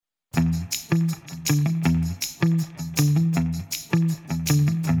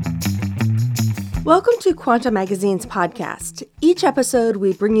Welcome to Quanta Magazine's podcast. Each episode,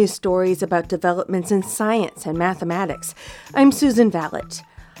 we bring you stories about developments in science and mathematics. I'm Susan Vallet.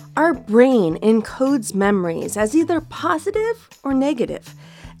 Our brain encodes memories as either positive or negative.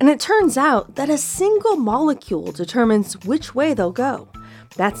 And it turns out that a single molecule determines which way they'll go.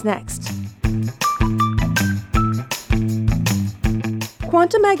 That's next.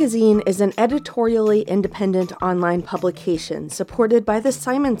 Quanta Magazine is an editorially independent online publication supported by the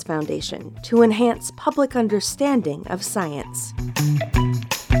Simons Foundation to enhance public understanding of science.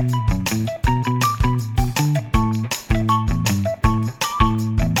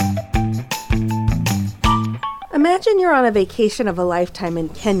 Imagine you're on a vacation of a lifetime in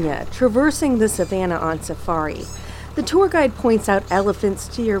Kenya, traversing the savannah on safari. The tour guide points out elephants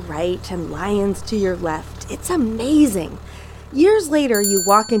to your right and lions to your left. It's amazing. Years later, you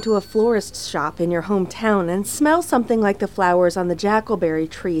walk into a florist's shop in your hometown and smell something like the flowers on the jackalberry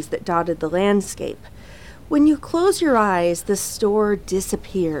trees that dotted the landscape. When you close your eyes, the store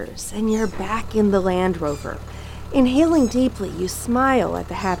disappears and you're back in the Land Rover. Inhaling deeply, you smile at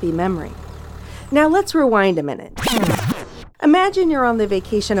the happy memory. Now let's rewind a minute. Imagine you're on the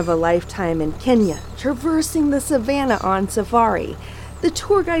vacation of a lifetime in Kenya, traversing the savannah on safari. The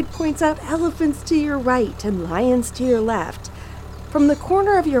tour guide points out elephants to your right and lions to your left. From the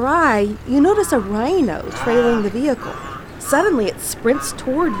corner of your eye, you notice a rhino trailing the vehicle. Suddenly, it sprints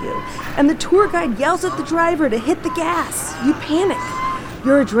toward you, and the tour guide yells at the driver to hit the gas. You panic.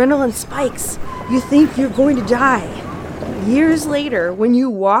 Your adrenaline spikes. You think you're going to die. Years later, when you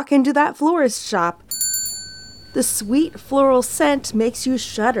walk into that florist shop, the sweet floral scent makes you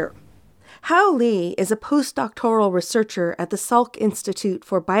shudder. Hao Li is a postdoctoral researcher at the Salk Institute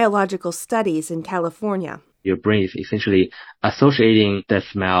for Biological Studies in California. Your brain is essentially associating the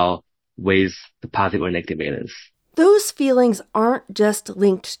smell with the positive or negative valence. Those feelings aren't just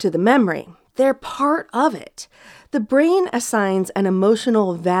linked to the memory. They're part of it. The brain assigns an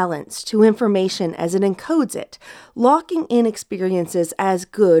emotional valence to information as it encodes it, locking in experiences as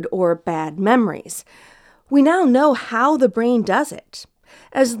good or bad memories. We now know how the brain does it.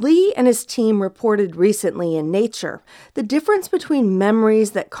 As Li and his team reported recently in Nature, the difference between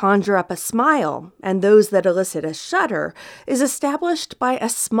memories that conjure up a smile and those that elicit a shudder is established by a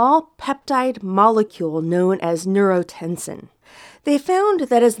small peptide molecule known as neurotensin. They found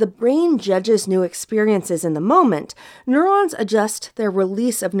that as the brain judges new experiences in the moment, neurons adjust their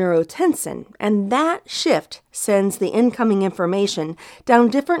release of neurotensin, and that shift sends the incoming information down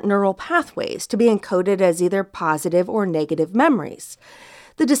different neural pathways to be encoded as either positive or negative memories.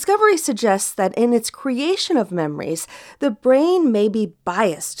 The discovery suggests that in its creation of memories, the brain may be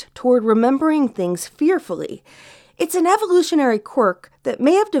biased toward remembering things fearfully. It's an evolutionary quirk that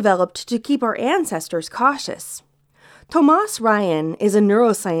may have developed to keep our ancestors cautious. Tomas Ryan is a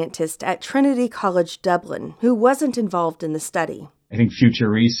neuroscientist at Trinity College Dublin who wasn't involved in the study. I think future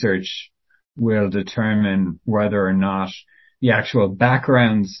research will determine whether or not the actual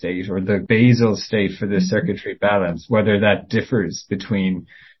background state or the basal state for the circuitry balance, whether that differs between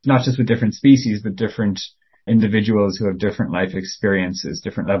not just with different species, but different individuals who have different life experiences,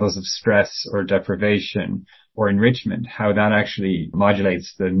 different levels of stress or deprivation or enrichment, how that actually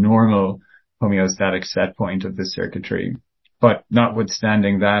modulates the normal homeostatic set point of the circuitry. But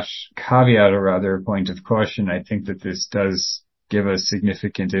notwithstanding that caveat, or rather point of caution, I think that this does give us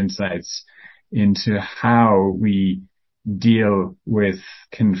significant insights into how we deal with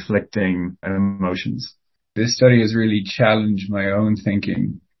conflicting emotions. This study has really challenged my own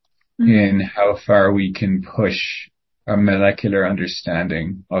thinking in how far we can push a molecular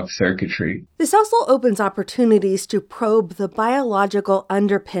understanding of circuitry. This also opens opportunities to probe the biological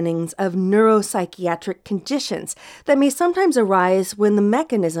underpinnings of neuropsychiatric conditions that may sometimes arise when the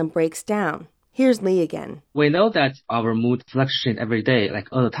mechanism breaks down. Here's Li again. We know that our mood fluctuates every day, like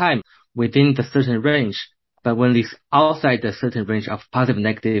all the time, within the certain range. But when it's outside the certain range of positive and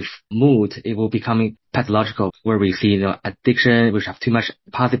negative mood, it will become pathological, where we see, addiction, which have too much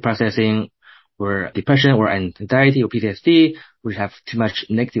positive processing, or depression or anxiety or PTSD, which have too much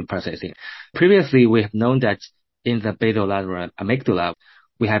negative processing. Previously, we have known that in the basolateral amygdala,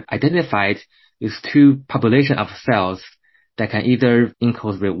 we have identified these two populations of cells that can either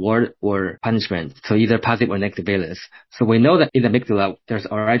encode reward or punishment, so either positive or negative valence. So we know that in the amygdala, there's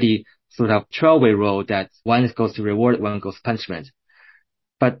already sort of 12-way road that one goes to reward, one goes to punishment.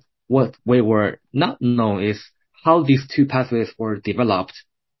 But what we were not known is how these two pathways were developed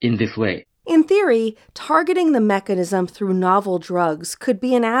in this way. In theory, targeting the mechanism through novel drugs could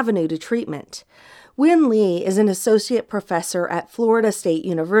be an avenue to treatment. Win Lee is an associate professor at Florida State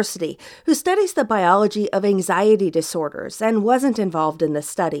University who studies the biology of anxiety disorders and wasn't involved in the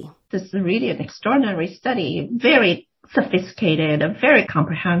study. This is really an extraordinary study, very sophisticated, very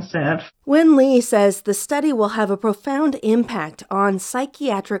comprehensive. Win Lee says the study will have a profound impact on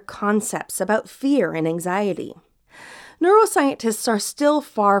psychiatric concepts about fear and anxiety. Neuroscientists are still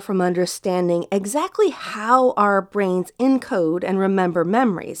far from understanding exactly how our brains encode and remember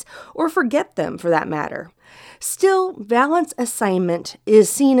memories, or forget them for that matter. Still, valence assignment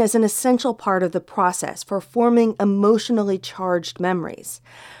is seen as an essential part of the process for forming emotionally charged memories.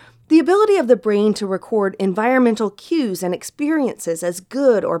 The ability of the brain to record environmental cues and experiences as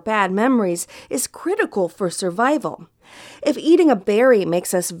good or bad memories is critical for survival. If eating a berry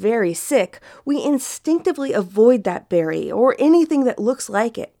makes us very sick, we instinctively avoid that berry or anything that looks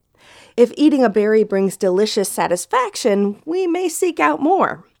like it. If eating a berry brings delicious satisfaction, we may seek out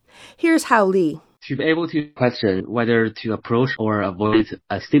more. Here's Hao Li. To be able to question whether to approach or avoid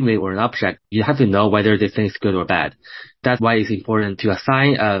a stimuli or an object, you have to know whether this thing is good or bad. That's why it's important to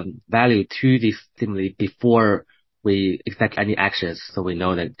assign a value to the stimuli before we expect any actions, so we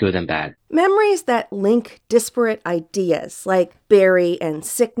know that good and bad. Memories that link disparate ideas, like berry and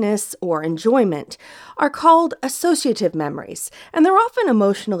sickness or enjoyment, are called associative memories, and they're often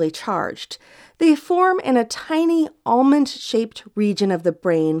emotionally charged. They form in a tiny almond-shaped region of the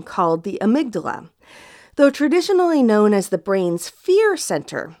brain called the amygdala. Though traditionally known as the brain's fear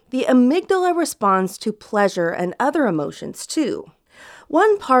center, the amygdala responds to pleasure and other emotions too.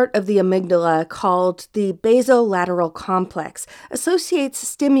 One part of the amygdala, called the basolateral complex, associates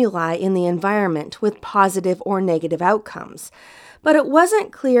stimuli in the environment with positive or negative outcomes. But it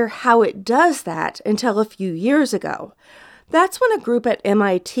wasn't clear how it does that until a few years ago. That's when a group at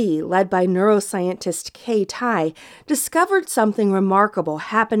MIT, led by neuroscientist Kay Tai, discovered something remarkable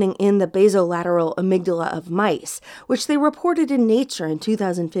happening in the basolateral amygdala of mice, which they reported in Nature in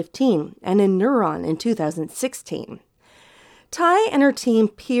 2015 and in Neuron in 2016. Tai and her team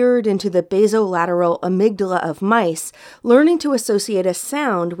peered into the basolateral amygdala of mice, learning to associate a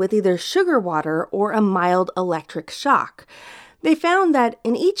sound with either sugar water or a mild electric shock. They found that,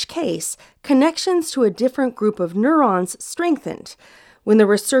 in each case, connections to a different group of neurons strengthened. When the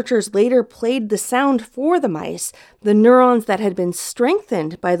researchers later played the sound for the mice, the neurons that had been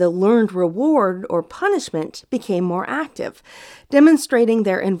strengthened by the learned reward or punishment became more active, demonstrating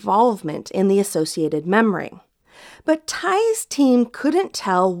their involvement in the associated memory. But Tai's team couldn't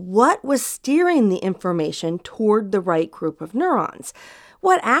tell what was steering the information toward the right group of neurons,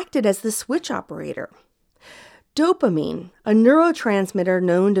 what acted as the switch operator. Dopamine, a neurotransmitter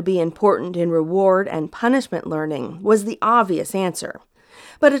known to be important in reward and punishment learning, was the obvious answer.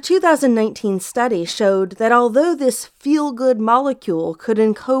 But a 2019 study showed that although this feel-good molecule could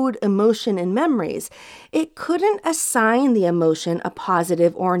encode emotion in memories, it couldn't assign the emotion a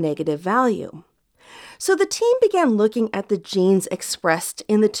positive or negative value. So the team began looking at the genes expressed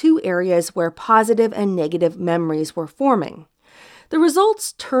in the two areas where positive and negative memories were forming. The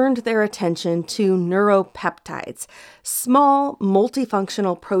results turned their attention to neuropeptides, small,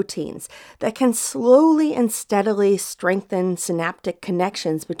 multifunctional proteins that can slowly and steadily strengthen synaptic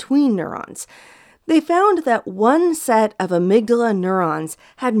connections between neurons. They found that one set of amygdala neurons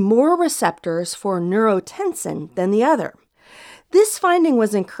had more receptors for neurotensin than the other. This finding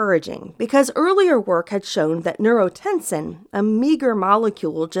was encouraging because earlier work had shown that neurotensin, a meager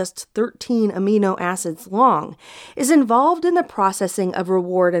molecule just 13 amino acids long, is involved in the processing of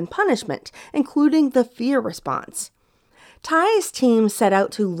reward and punishment, including the fear response. Tai's team set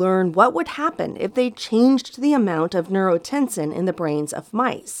out to learn what would happen if they changed the amount of neurotensin in the brains of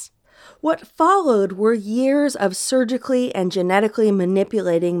mice. What followed were years of surgically and genetically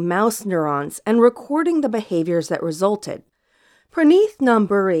manipulating mouse neurons and recording the behaviors that resulted. Praneeth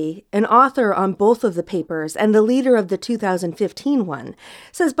Namburi, an author on both of the papers and the leader of the 2015 one,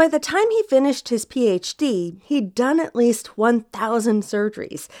 says by the time he finished his PhD, he'd done at least 1,000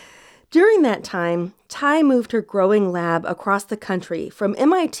 surgeries. During that time, Tai moved her growing lab across the country from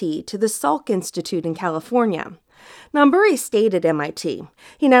MIT to the Salk Institute in California. Namburi stayed at MIT.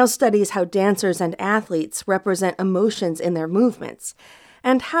 He now studies how dancers and athletes represent emotions in their movements.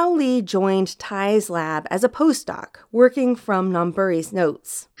 And Hao Li joined Tai's lab as a postdoc, working from Namburi's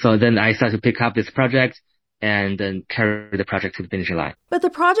notes. So then I started to pick up this project and then carry the project to the finishing line. But the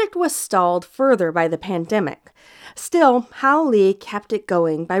project was stalled further by the pandemic. Still, Hao Li kept it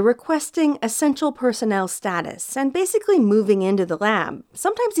going by requesting essential personnel status and basically moving into the lab,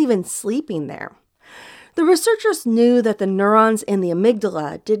 sometimes even sleeping there. The researchers knew that the neurons in the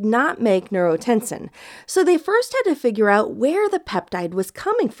amygdala did not make neurotensin, so they first had to figure out where the peptide was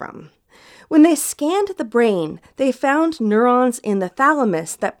coming from. When they scanned the brain, they found neurons in the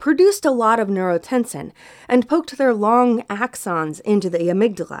thalamus that produced a lot of neurotensin and poked their long axons into the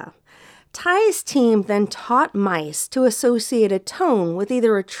amygdala. Tai's team then taught mice to associate a tone with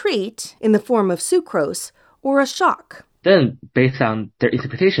either a treat in the form of sucrose or a shock. Then, based on their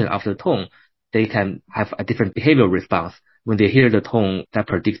interpretation of the tone, they can have a different behavioral response. When they hear the tone that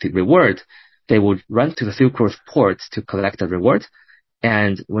predicted reward, they would run to the sucrose port to collect the reward.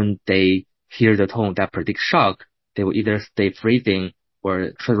 And when they hear the tone that predicts shock, they will either stay freezing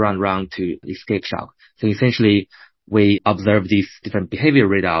or turn around to escape shock. So essentially, we observe these different behavior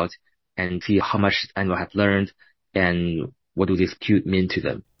readouts and see how much animal have learned and what do these cues mean to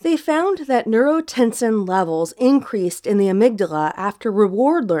them. They found that neurotensin levels increased in the amygdala after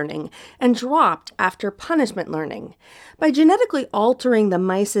reward learning and dropped after punishment learning. By genetically altering the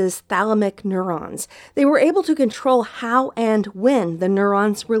mice's thalamic neurons, they were able to control how and when the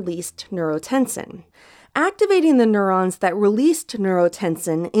neurons released neurotensin. Activating the neurons that released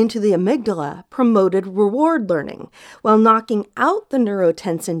neurotensin into the amygdala promoted reward learning, while knocking out the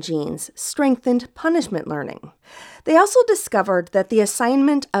neurotensin genes strengthened punishment learning. They also discovered that the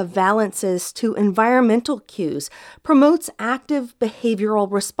assignment of valences to environmental cues promotes active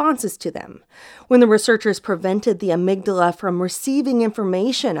behavioral responses to them. When the researchers prevented the amygdala from receiving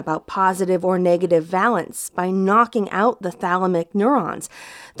information about positive or negative valence by knocking out the thalamic neurons,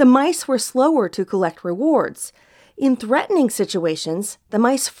 the mice were slower to collect rewards. In threatening situations, the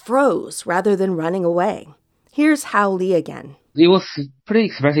mice froze rather than running away. Here's Hao Li again. It was pretty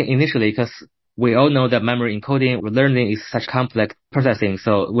expressive initially because we all know that memory encoding or learning is such complex processing.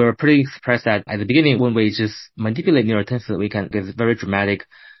 So we were pretty surprised that at the beginning, when we just manipulate neurotensin, we can get very dramatic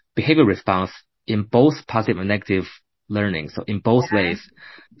behavior response in both positive and negative learning. So in both ways.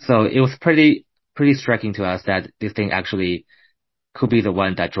 So it was pretty striking to us that this thing actually could be the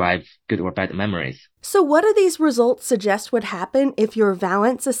one that drives good or bad memories. So what do these results suggest would happen if your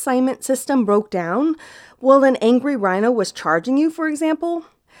valence assignment system broke down? Well, an angry rhino was charging you, for example?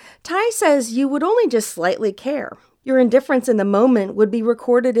 Tai says you would only just slightly care. Your indifference in the moment would be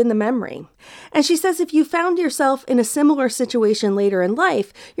recorded in the memory. And she says if you found yourself in a similar situation later in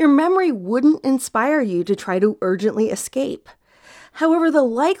life, your memory wouldn't inspire you to try to urgently escape. However, the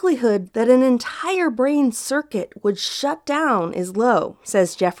likelihood that an entire brain circuit would shut down is low,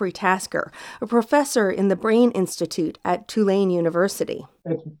 says Jeffrey Tasker, a professor in the Brain Institute at Tulane University.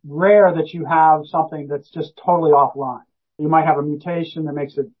 It's rare that you have something that's just totally offline. You might have a mutation that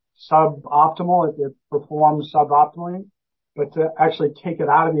makes it suboptimal, it performs suboptimally, but to actually take it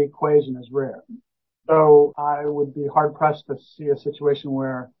out of the equation is rare. So I would be hard-pressed to see a situation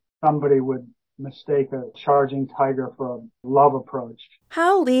where somebody would mistake a charging tiger for a love approach.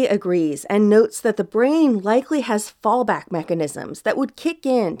 Hao Li agrees and notes that the brain likely has fallback mechanisms that would kick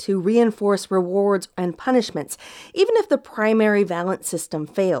in to reinforce rewards and punishments, even if the primary valence system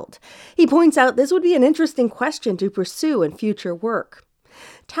failed. He points out this would be an interesting question to pursue in future work.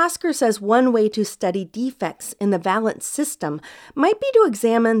 Tasker says one way to study defects in the valence system might be to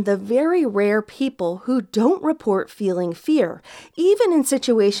examine the very rare people who don't report feeling fear, even in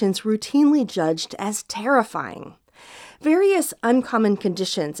situations routinely judged as terrifying. Various uncommon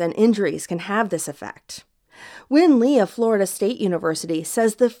conditions and injuries can have this effect. Win Lee of Florida State University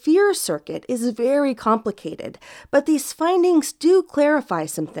says the fear circuit is very complicated, but these findings do clarify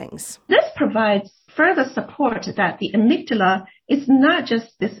some things. This provides further support that the amygdala is not just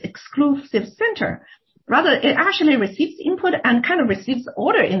this exclusive center. Rather, it actually receives input and kind of receives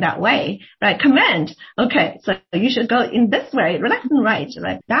order in that way, right? Command. Okay, so you should go in this way, left and right,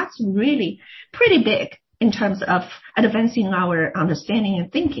 right? That's really pretty big in terms of advancing our understanding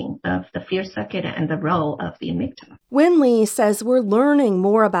and thinking of the fear circuit and the role of the amygdala. Win Lee says we're learning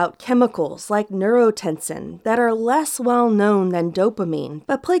more about chemicals like neurotensin that are less well known than dopamine,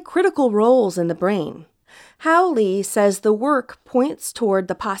 but play critical roles in the brain. Hao Li says the work points toward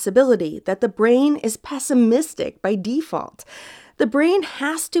the possibility that the brain is pessimistic by default. The brain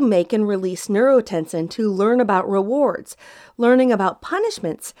has to make and release neurotensin to learn about rewards. Learning about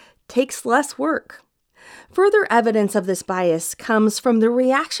punishments takes less work. Further evidence of this bias comes from the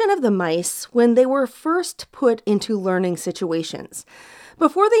reaction of the mice when they were first put into learning situations.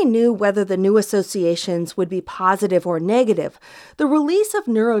 Before they knew whether the new associations would be positive or negative, the release of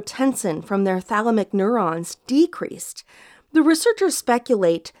neurotensin from their thalamic neurons decreased. The researchers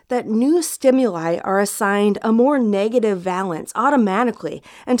speculate that new stimuli are assigned a more negative valence automatically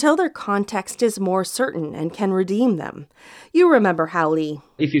until their context is more certain and can redeem them. You remember Hao Li.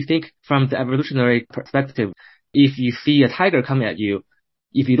 If you think from the evolutionary perspective, if you see a tiger coming at you,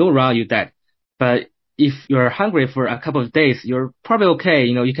 if you don't run, you're dead. But if you're hungry for a couple of days, you're probably okay.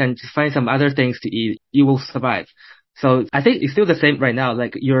 You can find some other things to eat. You will survive. So I think it's still the same right now.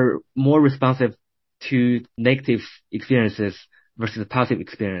 Like you're more responsive to negative experiences versus positive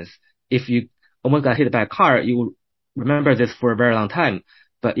experience. If you almost got hit by a car, you will remember this for a very long time.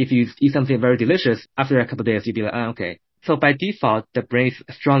 But if you eat something very delicious, after a couple of days, you'll be like, okay. So by default, the brain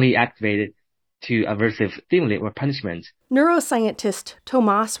is strongly activated to aversive stimuli or punishment. Neuroscientist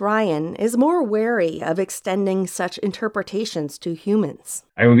Tomas Ryan is more wary of extending such interpretations to humans.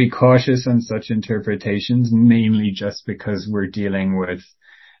 I would be cautious on such interpretations, mainly just because we're dealing with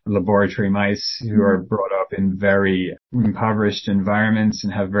laboratory mice who are brought up in very impoverished environments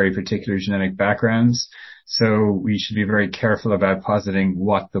and have very particular genetic backgrounds. So we should be very careful about positing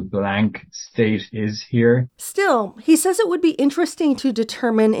what the blank state is here. Still, he says it would be interesting to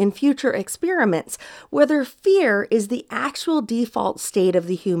determine in future experiments whether fear is the actual default state of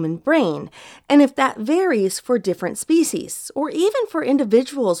the human brain, and if that varies for different species, or even for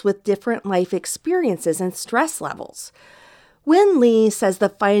individuals with different life experiences and stress levels. Win Lee says the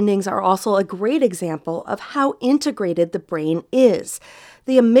findings are also a great example of how integrated the brain is.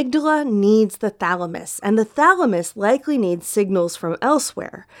 The amygdala needs the thalamus, and the thalamus likely needs signals from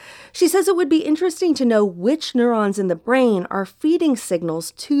elsewhere. She says it would be interesting to know which neurons in the brain are feeding signals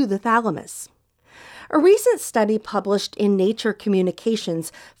to the thalamus. A recent study published in Nature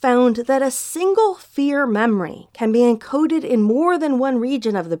Communications found that a single fear memory can be encoded in more than one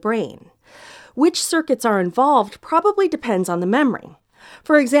region of the brain. Which circuits are involved probably depends on the memory.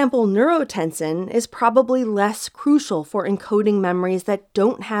 For example, neurotensin is probably less crucial for encoding memories that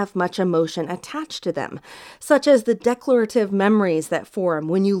don't have much emotion attached to them, such as the declarative memories that form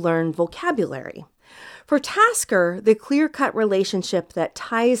when you learn vocabulary. For Tasker, the clear-cut relationship that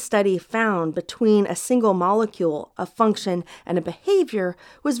Tai's study found between a single molecule, a function, and a behavior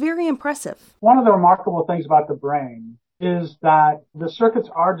was very impressive. One of the remarkable things about the brain is that the circuits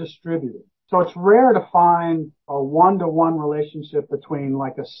are distributed. So it's rare to find a one-to-one relationship between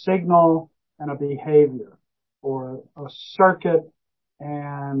like a signal and a behavior, or a circuit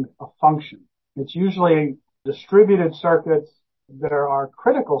and a function. It's usually distributed circuits that are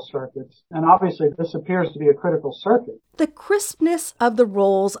critical circuits, and obviously this appears to be a critical circuit. The crispness of the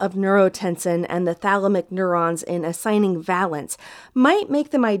roles of neurotensin and the thalamic neurons in assigning valence might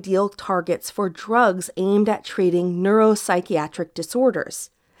make them ideal targets for drugs aimed at treating neuropsychiatric disorders.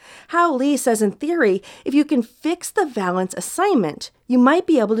 Hao Li says in theory, if you can fix the valence assignment, you might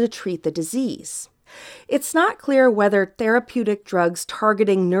be able to treat the disease. It's not clear whether therapeutic drugs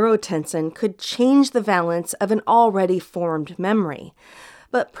targeting neurotensin could change the valence of an already formed memory.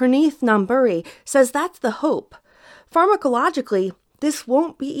 But Praneeth Namburi says that's the hope. Pharmacologically, this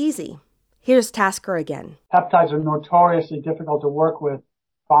won't be easy. Here's Tasker again. Peptides are notoriously difficult to work with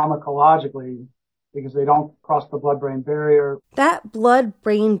pharmacologically because they don't cross the blood-brain barrier. That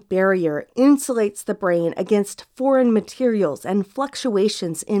blood-brain barrier insulates the brain against foreign materials and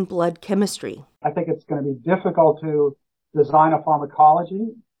fluctuations in blood chemistry. I think it's going to be difficult to design a pharmacology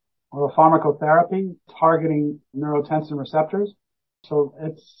or a pharmacotherapy targeting neurotensin receptors. So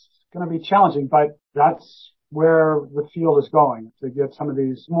it's going to be challenging, but that's where the field is going, to get some of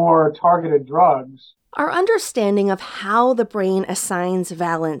these more targeted drugs. Our understanding of how the brain assigns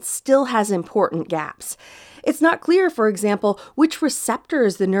valence still has important gaps. It's not clear, for example, which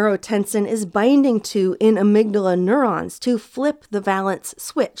receptors the neurotensin is binding to in amygdala neurons to flip the valence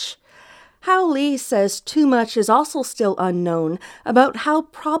switch. Hao Li says too much is also still unknown about how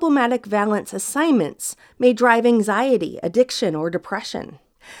problematic valence assignments may drive anxiety, addiction, or depression.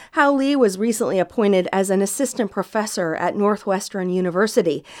 Hao Li was recently appointed as an assistant professor at Northwestern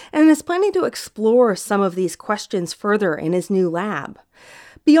University and is planning to explore some of these questions further in his new lab.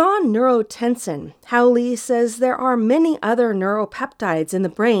 Beyond neurotensin, Hao Li says there are many other neuropeptides in the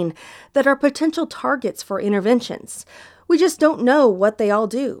brain that are potential targets for interventions. We just don't know what they all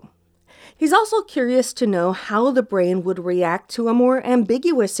do. He's also curious to know how the brain would react to a more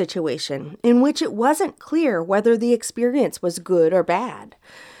ambiguous situation in which it wasn't clear whether the experience was good or bad.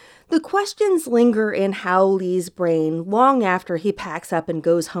 The questions linger in Hao Li's brain long after he packs up and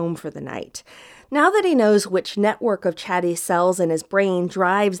goes home for the night. Now that he knows which network of chatty cells in his brain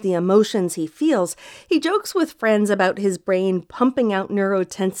drives the emotions he feels, he jokes with friends about his brain pumping out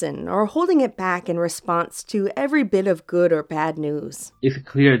neurotensin or holding it back in response to every bit of good or bad news. It's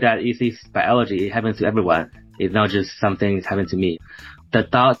clear that it is biology. It happens to everyone. It's not just something that's happening to me. The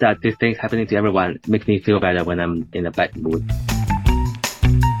thought that these things happening to everyone makes me feel better when I'm in a bad mood.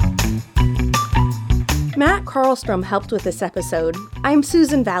 Matt Carlstrom helped with this episode. I'm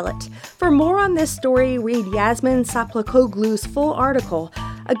Susan Vallet. For more on this story, read Yasmin Saplakoglu's full article,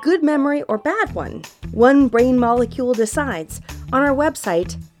 A Good Memory or Bad One? One Brain Molecule Decides on our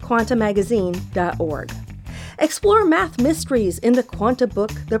website, quantamagazine.org. Explore math mysteries in the Quanta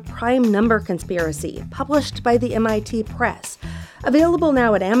book, The Prime Number Conspiracy, published by the MIT Press. Available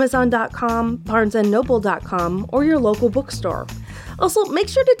now at Amazon.com, BarnesandNoble.com, or your local bookstore. Also, make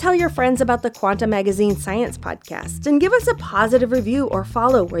sure to tell your friends about the Quanta Magazine Science Podcast and give us a positive review or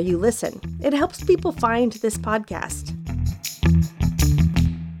follow where you listen. It helps people find this podcast.